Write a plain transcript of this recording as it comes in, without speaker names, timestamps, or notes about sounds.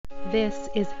This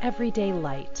is Everyday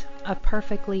Light, a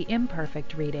perfectly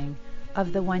imperfect reading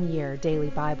of the One Year Daily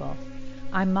Bible.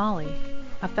 I'm Molly,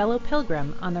 a fellow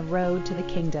pilgrim on the road to the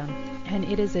kingdom, and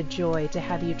it is a joy to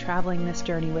have you traveling this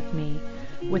journey with me,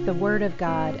 with the Word of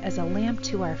God as a lamp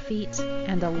to our feet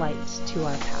and a light to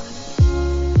our path.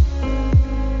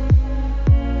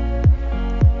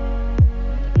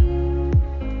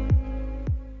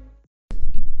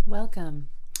 Welcome.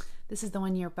 This is the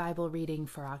One Year Bible reading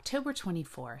for October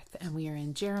 24th, and we are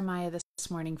in Jeremiah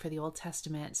this morning for the Old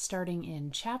Testament, starting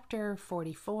in chapter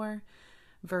 44,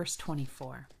 verse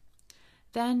 24.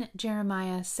 Then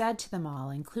Jeremiah said to them all,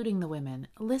 including the women,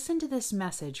 "Listen to this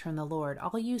message from the Lord,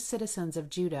 all you citizens of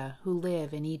Judah who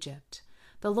live in Egypt.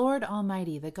 The Lord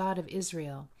Almighty, the God of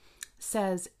Israel,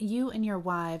 says, you and your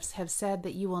wives have said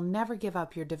that you will never give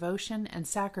up your devotion and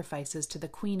sacrifices to the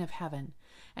Queen of Heaven,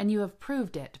 and you have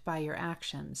proved it by your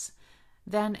actions.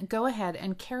 Then go ahead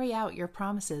and carry out your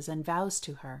promises and vows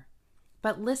to her.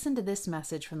 But listen to this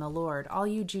message from the Lord, all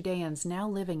you Judeans now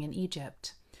living in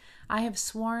Egypt. I have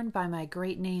sworn by my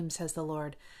great name, says the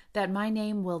Lord, that my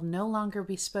name will no longer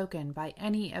be spoken by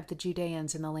any of the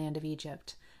Judeans in the land of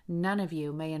Egypt. None of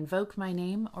you may invoke my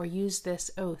name or use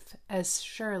this oath as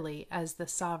surely as the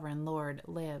sovereign Lord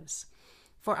lives.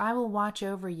 For I will watch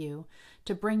over you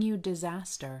to bring you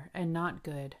disaster and not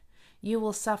good. You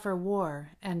will suffer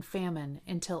war and famine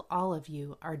until all of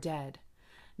you are dead."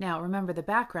 Now, remember, the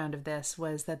background of this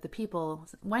was that the people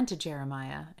went to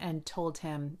Jeremiah and told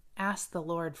him, "Ask the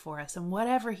Lord for us, and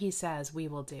whatever he says, we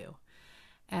will do."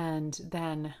 And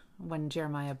then when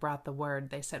Jeremiah brought the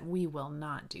word, they said, "We will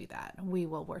not do that. We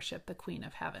will worship the Queen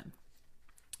of Heaven."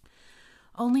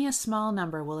 Only a small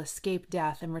number will escape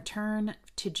death and return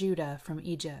to Judah from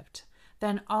Egypt.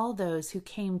 Then all those who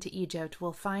came to Egypt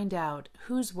will find out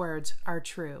whose words are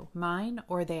true, mine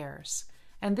or theirs.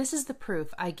 And this is the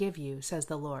proof I give you, says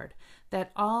the Lord,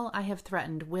 that all I have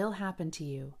threatened will happen to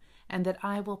you, and that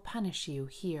I will punish you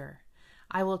here.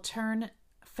 I will turn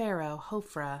Pharaoh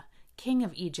Hophra, king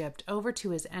of Egypt, over to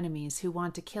his enemies who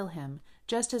want to kill him,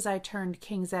 just as I turned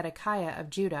King Zedekiah of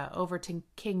Judah over to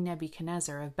King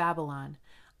Nebuchadnezzar of Babylon.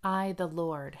 I, the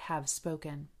Lord, have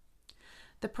spoken.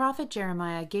 The prophet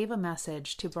Jeremiah gave a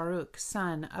message to Baruch,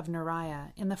 son of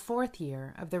Neriah, in the 4th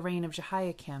year of the reign of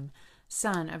Jehoiakim,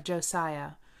 son of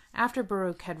Josiah, after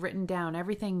Baruch had written down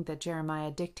everything that Jeremiah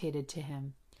dictated to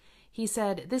him. He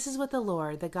said, "This is what the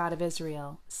Lord, the God of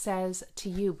Israel, says to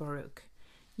you, Baruch.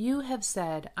 You have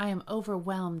said, I am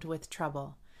overwhelmed with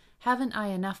trouble. Haven't I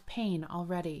enough pain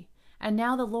already? And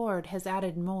now the Lord has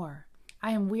added more. I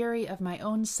am weary of my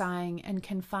own sighing and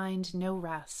can find no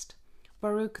rest.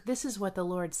 Baruch, this is what the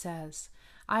Lord says.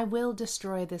 I will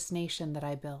destroy this nation that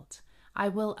I built. I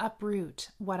will uproot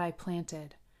what I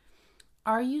planted.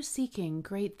 Are you seeking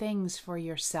great things for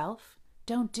yourself?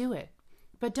 Don't do it.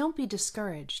 But don't be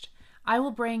discouraged. I will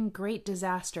bring great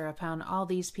disaster upon all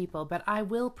these people, but I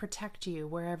will protect you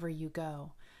wherever you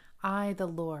go. I, the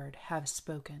Lord, have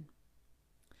spoken."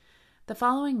 The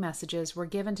following messages were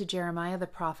given to Jeremiah the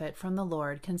prophet from the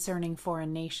Lord concerning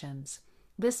foreign nations.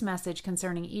 This message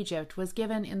concerning Egypt was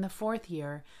given in the 4th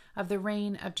year of the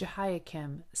reign of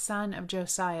Jehoiakim, son of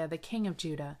Josiah, the king of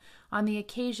Judah, on the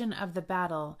occasion of the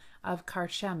battle of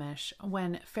Carchemish,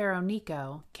 when Pharaoh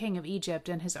Necho, king of Egypt,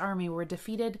 and his army were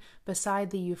defeated beside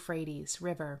the Euphrates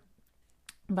River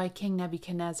by King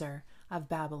Nebuchadnezzar of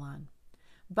Babylon.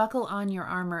 Buckle on your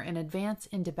armor and advance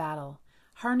into battle.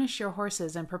 Harness your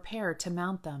horses and prepare to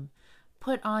mount them.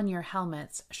 Put on your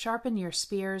helmets, sharpen your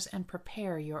spears, and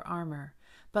prepare your armor.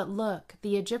 But look,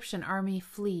 the Egyptian army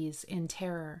flees in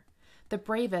terror. The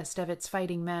bravest of its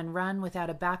fighting men run without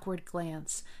a backward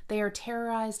glance. They are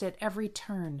terrorized at every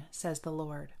turn, says the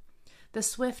Lord. The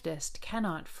swiftest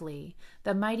cannot flee.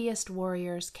 The mightiest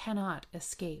warriors cannot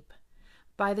escape.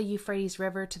 By the Euphrates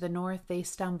River to the north they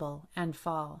stumble and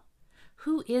fall.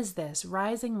 Who is this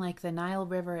rising like the Nile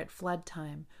River at flood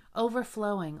time,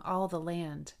 overflowing all the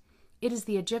land? It is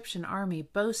the Egyptian army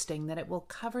boasting that it will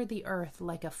cover the earth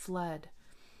like a flood,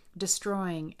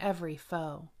 destroying every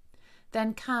foe.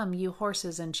 Then come, you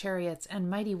horses and chariots and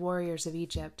mighty warriors of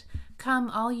Egypt. Come,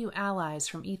 all you allies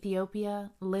from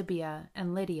Ethiopia, Libya,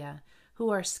 and Lydia, who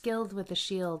are skilled with the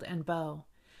shield and bow.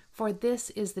 For this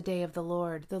is the day of the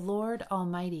Lord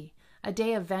Almighty, a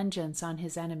day of vengeance on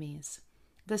his enemies.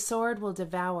 The sword will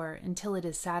devour until it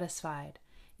is satisfied.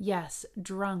 Yes,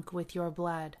 drunk with your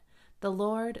blood. The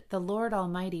Lord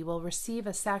Almighty, will receive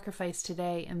a sacrifice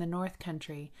today in the north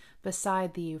country,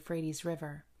 beside the Euphrates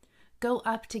River. Go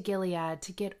up to Gilead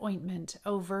to get ointment,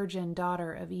 O virgin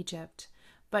daughter of Egypt,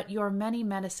 but your many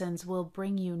medicines will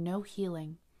bring you no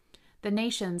healing. The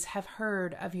nations have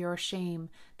heard of your shame.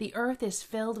 The earth is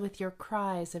filled with your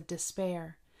cries of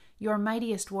despair. Your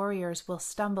mightiest warriors will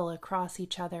stumble across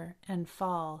each other and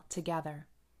fall together.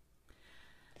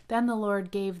 Then the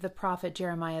Lord gave the prophet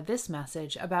Jeremiah this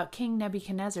message about King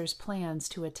Nebuchadnezzar's plans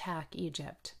to attack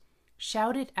Egypt.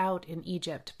 Shout it out in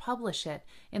Egypt, publish it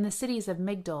in the cities of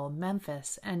Migdol,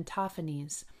 Memphis, and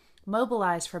Tahpanhes.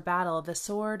 Mobilize for battle,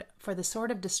 for the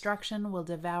sword of destruction will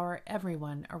devour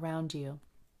everyone around you.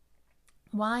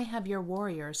 Why have your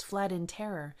warriors fled in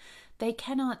terror? They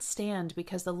cannot stand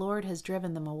because the Lord has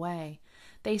driven them away.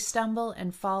 They stumble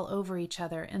and fall over each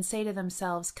other and say to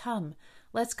themselves, "Come,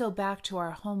 let's go back to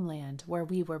our homeland where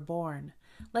we were born.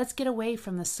 Let's get away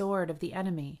from the sword of the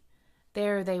enemy."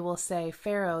 There they will say,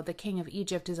 "Pharaoh, the king of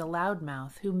Egypt, is a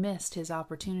loudmouth who missed his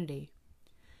opportunity."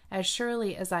 As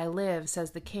surely as I live,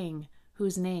 says the king,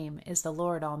 whose name is the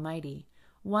Lord Almighty,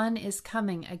 one is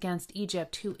coming against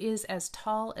Egypt who is as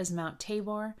tall as Mount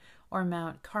Tabor or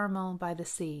Mount Carmel by the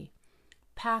sea.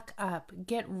 Pack up,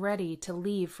 get ready to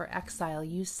leave for exile,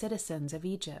 you citizens of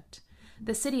Egypt.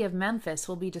 The city of Memphis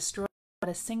will be destroyed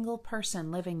without a single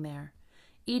person living there.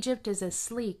 Egypt is as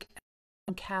sleek as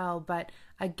a cow, but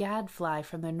a gadfly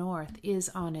from the north is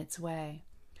on its way.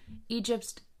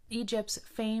 Egypt's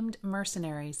famed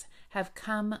mercenaries have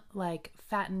come like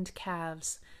fattened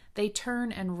calves. They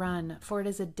turn and run, for it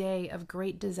is a day of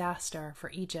great disaster for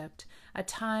Egypt, a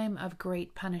time of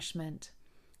great punishment.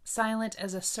 Silent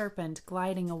as a serpent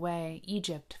gliding away,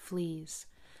 Egypt flees.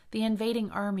 The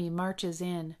invading army marches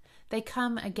in. They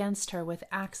come against her with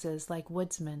axes like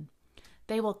woodsmen.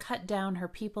 They will cut down her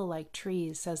people like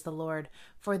trees, says the Lord,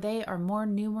 for they are more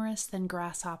numerous than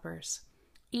grasshoppers.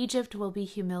 Egypt will be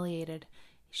humiliated.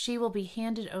 She will be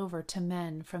handed over to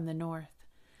men from the north.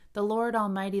 The Lord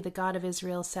Almighty, the God of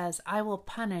Israel, says, "I will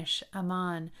punish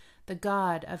Ammon, the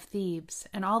god of Thebes,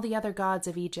 and all the other gods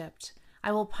of Egypt.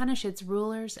 I will punish its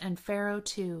rulers and Pharaoh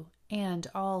too, and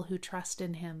all who trust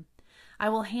in him. I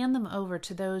will hand them over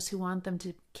to those who want them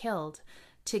killed,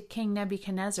 to King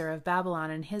Nebuchadnezzar of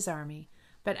Babylon and his army.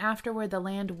 But afterward the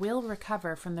land will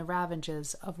recover from the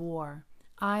ravages of war.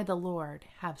 I, the Lord,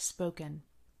 have spoken.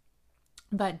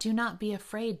 But do not be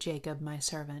afraid, Jacob, my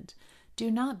servant. Do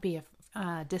not be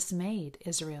dismayed,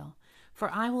 Israel. For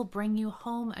I will bring you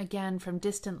home again from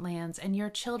distant lands, and your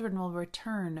children will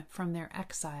return from their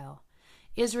exile.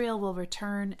 Israel will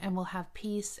return and will have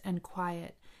peace and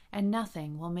quiet, and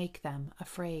nothing will make them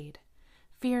afraid.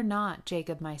 Fear not,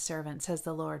 Jacob, my servant, says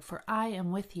the Lord, for I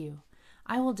am with you.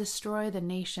 I will destroy the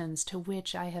nations to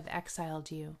which I have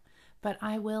exiled you, but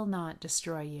I will not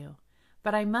destroy you.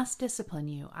 But I must discipline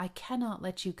you. I cannot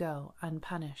let you go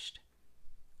unpunished.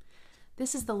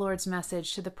 This is the Lord's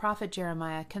message to the prophet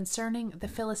Jeremiah concerning the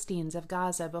Philistines of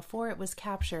Gaza before it was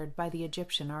captured by the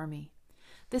Egyptian army.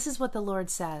 This is what the Lord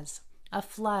says. A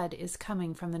flood is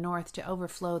coming from the north to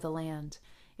overflow the land.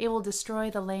 It will destroy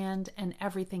the land and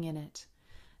everything in it,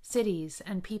 cities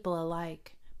and people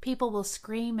alike. People will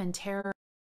scream in terror.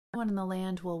 Everyone in the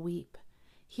land will weep.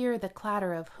 Hear the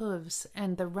clatter of hooves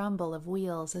and the rumble of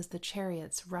wheels as the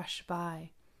chariots rush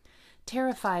by.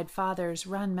 Terrified fathers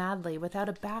run madly without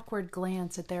a backward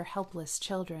glance at their helpless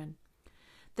children.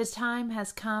 The time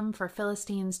has come for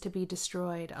Philistines to be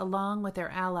destroyed, along with their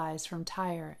allies from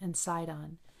Tyre and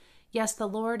Sidon. Yes, the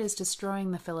Lord is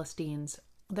destroying the Philistines,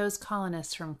 those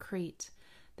colonists from Crete.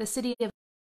 The city of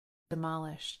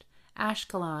demolished.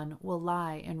 Ashkelon will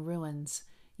lie in ruins.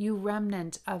 You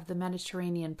remnant of the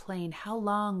Mediterranean plain, how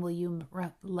long will you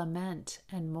lament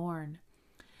and mourn?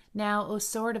 Now, O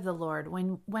sword of the Lord,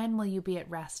 when will you be at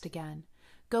rest again?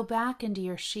 Go back into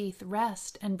your sheath,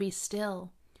 rest, and be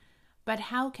still. But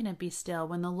how can it be still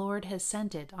when the Lord has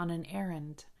sent it on an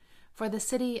errand? For the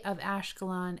city of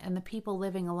Ashkelon and the people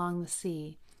living along the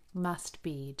sea must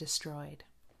be destroyed.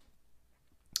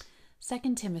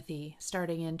 2 Timothy,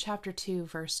 starting in chapter 2,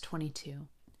 verse 22.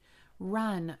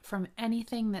 Run from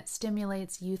anything that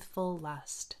stimulates youthful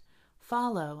lust.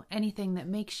 Follow anything that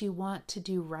makes you want to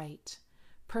do right.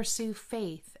 Pursue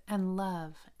faith and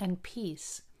love and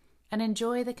peace, and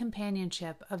enjoy the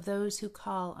companionship of those who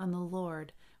call on the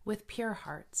Lord with pure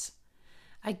hearts.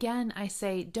 Again, I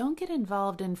say, don't get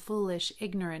involved in foolish,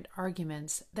 ignorant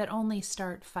arguments that only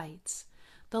start fights.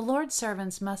 The Lord's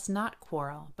servants must not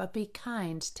quarrel, but be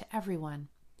kind to everyone.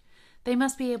 They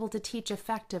must be able to teach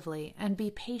effectively and be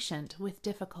patient with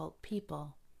difficult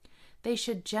people. They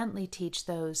should gently teach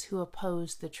those who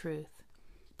oppose the truth.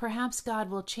 Perhaps God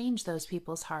will change those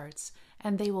people's hearts,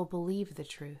 and they will believe the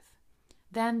truth.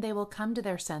 Then they will come to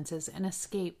their senses and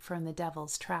escape from the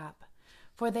devil's trap,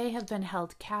 for they have been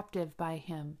held captive by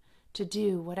him to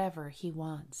do whatever he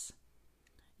wants.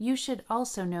 You should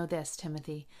also know this,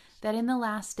 Timothy, that in the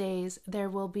last days there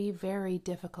will be very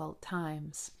difficult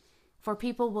times. For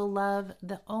people will love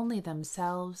only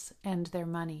themselves and their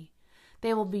money.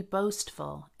 They will be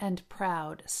boastful and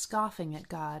proud, scoffing at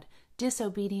God,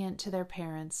 disobedient to their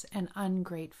parents, and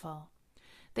ungrateful.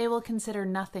 They will consider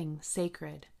nothing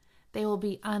sacred. They will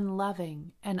be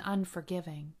unloving and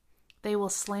unforgiving. They will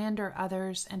slander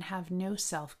others and have no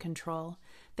self-control.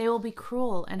 They will be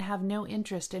cruel and have no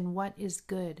interest in what is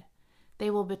good. They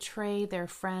will betray their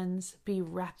friends, be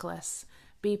reckless,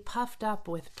 be puffed up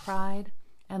with pride,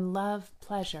 and love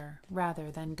pleasure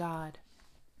rather than God.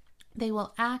 They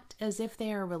will act as if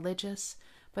they are religious,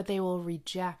 but they will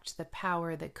reject the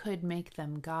power that could make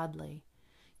them godly.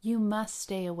 You must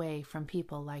stay away from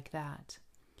people like that.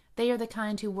 They are the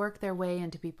kind who work their way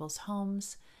into people's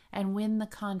homes and win the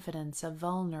confidence of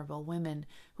vulnerable women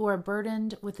who are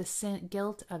burdened with the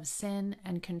guilt of sin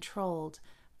and controlled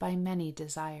by many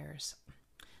desires.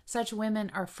 Such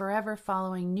women are forever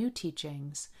following new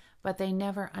teachings, but they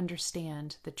never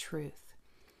understand the truth.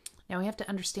 Now we have to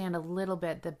understand a little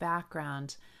bit the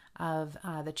background of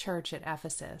the church at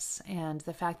Ephesus and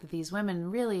the fact that these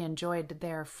women really enjoyed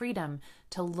their freedom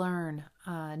to learn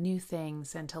new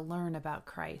things and to learn about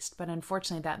Christ. But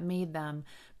unfortunately, that made them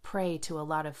prey to a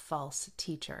lot of false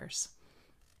teachers.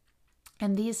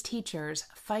 And these teachers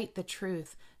fight the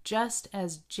truth just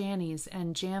as Jannes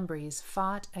and Jambres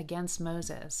fought against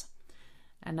Moses.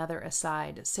 Another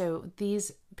aside. So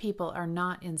these people are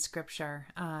not in Scripture,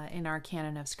 in our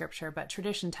canon of Scripture, but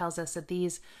tradition tells us that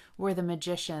these were the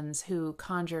magicians who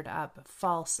conjured up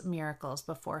false miracles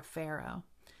before Pharaoh.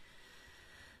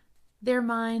 Their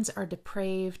minds are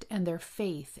depraved and their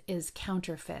faith is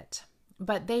counterfeit,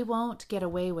 but they won't get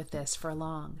away with this for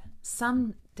long.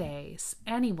 Some days,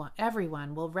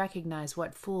 everyone will recognize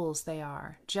what fools they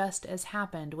are, just as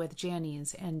happened with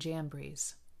Jannes and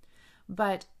Jambres.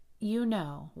 But you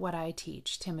know what I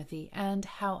teach, Timothy, and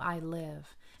how I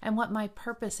live, and what my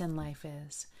purpose in life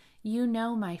is. You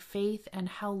know my faith and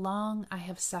how long I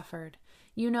have suffered.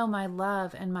 You know my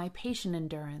love and my patient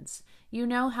endurance. You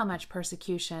know how much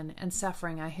persecution and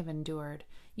suffering I have endured.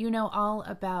 You know all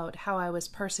about how I was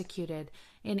persecuted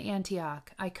in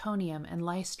Antioch, Iconium, and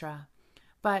Lystra.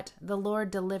 But the Lord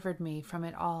delivered me from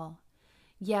it all.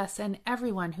 Yes, and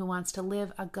everyone who wants to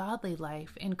live a godly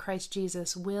life in Christ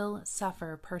Jesus will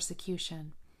suffer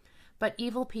persecution. But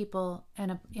evil people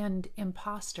and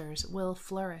impostors will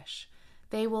flourish.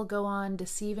 They will go on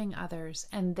deceiving others,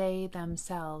 and they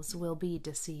themselves will be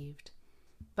deceived.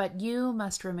 But you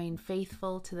must remain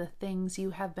faithful to the things you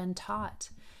have been taught.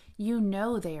 You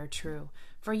know they are true,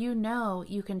 for you know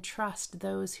you can trust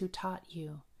those who taught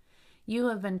you. You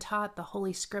have been taught the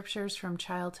Holy Scriptures from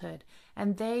childhood,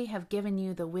 and they have given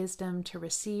you the wisdom to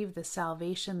receive the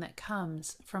salvation that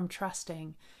comes from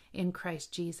trusting in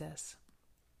Christ Jesus.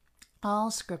 All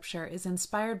Scripture is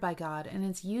inspired by God and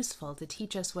is useful to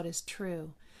teach us what is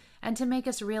true and to make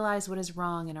us realize what is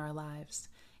wrong in our lives.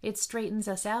 It straightens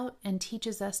us out and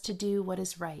teaches us to do what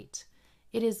is right.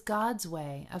 It is God's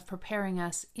way of preparing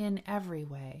us in every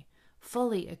way,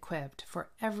 fully equipped for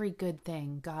every good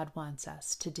thing God wants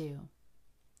us to do.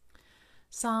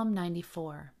 Psalm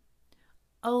 94.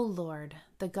 O Lord,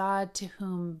 the God to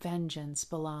whom vengeance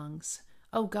belongs,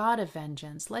 O God of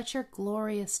vengeance, let your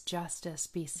glorious justice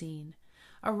be seen.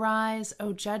 Arise,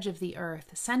 O Judge of the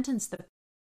earth, sentence the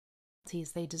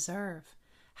penalties they deserve.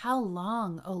 How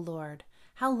long, O Lord,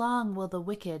 how long will the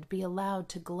wicked be allowed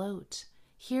to gloat?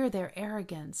 Hear their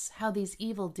arrogance, how these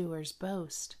evildoers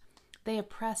boast. They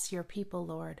oppress your people,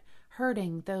 Lord,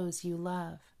 hurting those you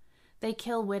love. They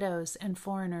kill widows and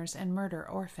foreigners and murder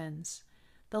orphans.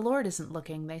 The Lord isn't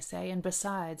looking, they say, and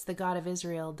besides, the God of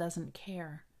Israel doesn't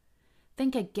care.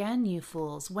 Think again, you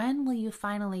fools. When will you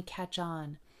finally catch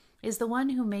on? Is the one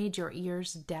who made your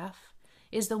ears deaf?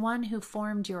 Is the one who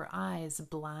formed your eyes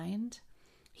blind?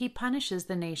 He punishes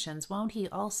the nations. Won't he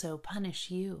also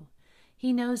punish you?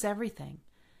 He knows everything.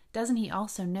 Doesn't he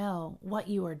also know what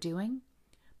you are doing?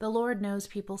 The Lord knows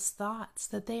people's thoughts,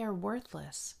 that they are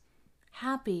worthless.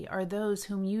 Happy are those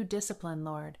whom you discipline,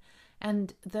 Lord,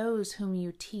 and those whom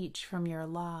you teach from your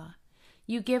law.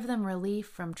 You give them relief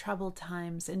from troubled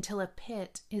times until a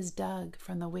pit is dug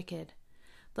from the wicked.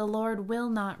 The Lord will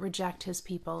not reject his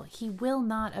people. He will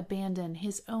not abandon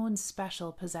his own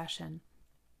special possession.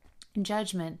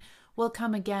 Judgment will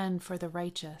come again for the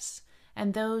righteous,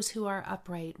 and those who are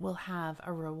upright will have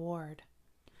a reward.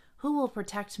 Who will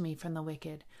protect me from the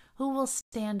wicked? Who will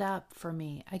stand up for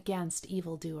me against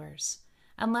evildoers?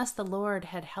 Unless the Lord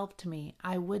had helped me,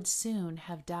 I would soon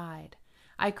have died.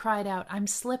 I cried out, I'm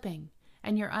slipping,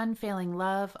 and your unfailing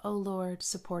love, O Lord,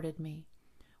 supported me.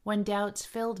 When doubts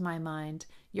filled my mind,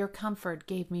 your comfort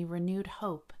gave me renewed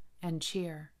hope and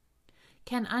cheer.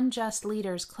 Can unjust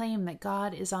leaders claim that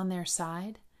God is on their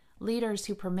side? Leaders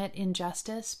who permit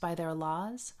injustice by their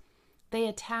laws? They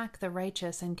attack the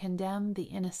righteous and condemn the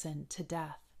innocent to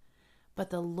death.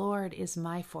 But the Lord is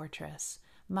my fortress.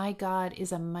 My God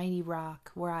is a mighty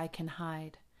rock where I can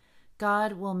hide.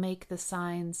 God will make the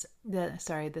sins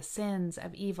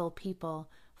of evil people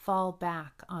fall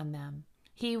back on them.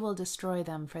 He will destroy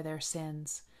them for their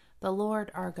sins. The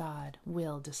Lord our God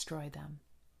will destroy them.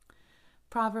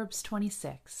 Proverbs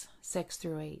 26,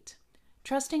 6-8.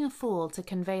 Trusting a fool to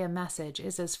convey a message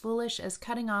is as foolish as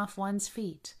cutting off one's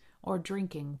feet or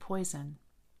drinking poison.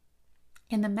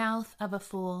 In the mouth of a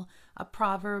fool, a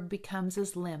proverb becomes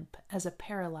as limp as a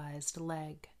paralyzed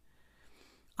leg.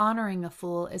 Honoring a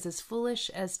fool is as foolish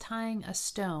as tying a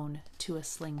stone to a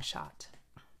slingshot.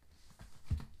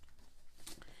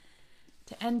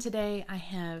 To end today, I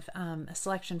have a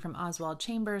selection from Oswald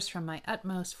Chambers, From My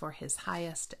Utmost for His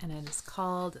Highest, and it is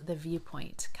called The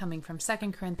Viewpoint, coming from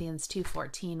 2 Corinthians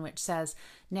 2:14, which says,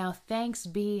 Now thanks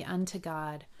be unto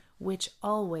God, which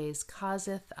always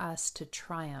causeth us to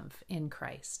triumph in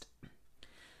Christ.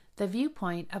 The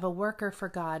viewpoint of a worker for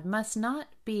God must not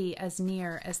be as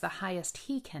near as the highest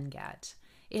he can get.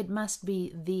 It must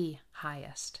be the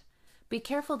highest. Be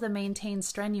careful to maintain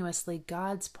strenuously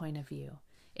God's point of view.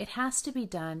 It has to be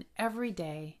done every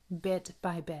day, bit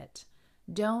by bit.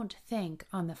 Don't think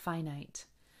on the finite.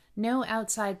 No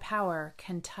outside power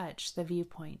can touch the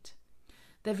viewpoint.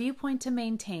 The viewpoint to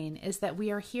maintain is that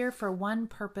we are here for one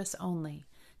purpose only,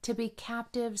 to be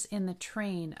captives in the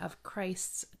train of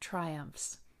Christ's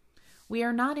triumphs. We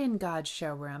are not in God's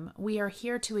showroom. We are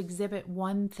here to exhibit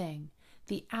one thing,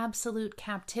 the absolute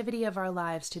captivity of our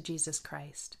lives to Jesus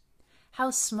Christ. How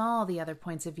small the other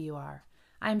points of view are.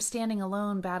 I am standing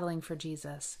alone battling for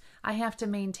Jesus. I have to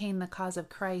maintain the cause of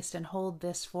Christ and hold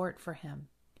this fort for him.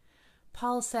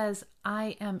 Paul says,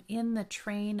 I am in the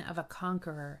train of a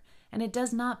conqueror, and it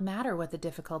does not matter what the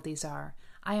difficulties are.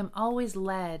 I am always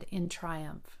led in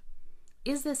triumph.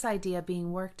 Is this idea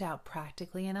being worked out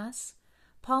practically in us?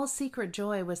 Paul's secret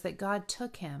joy was that God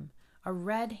took him, a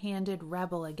red-handed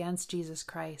rebel against Jesus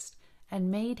Christ, and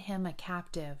made him a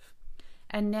captive.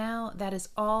 And now that is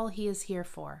all he is here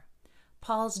for.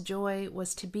 Paul's joy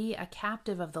was to be a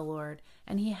captive of the Lord,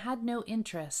 and he had no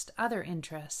other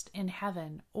interest in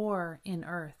heaven or in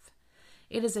earth.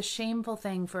 It is a shameful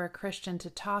thing for a Christian to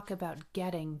talk about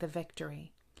getting the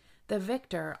victory. The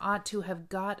victor ought to have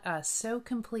got us so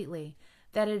completely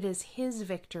that it is his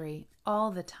victory all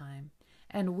the time,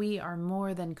 and we are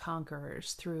more than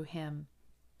conquerors through him.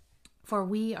 For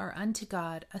we are unto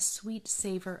God a sweet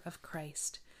savor of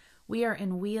Christ. We are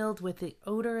enwheeled with the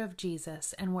odor of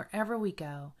Jesus, and wherever we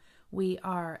go, we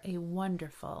are a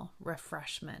wonderful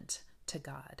refreshment to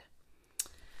God.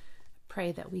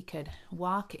 Pray that we could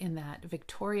walk in that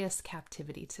victorious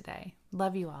captivity today.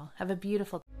 Love you all. Have a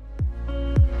beautiful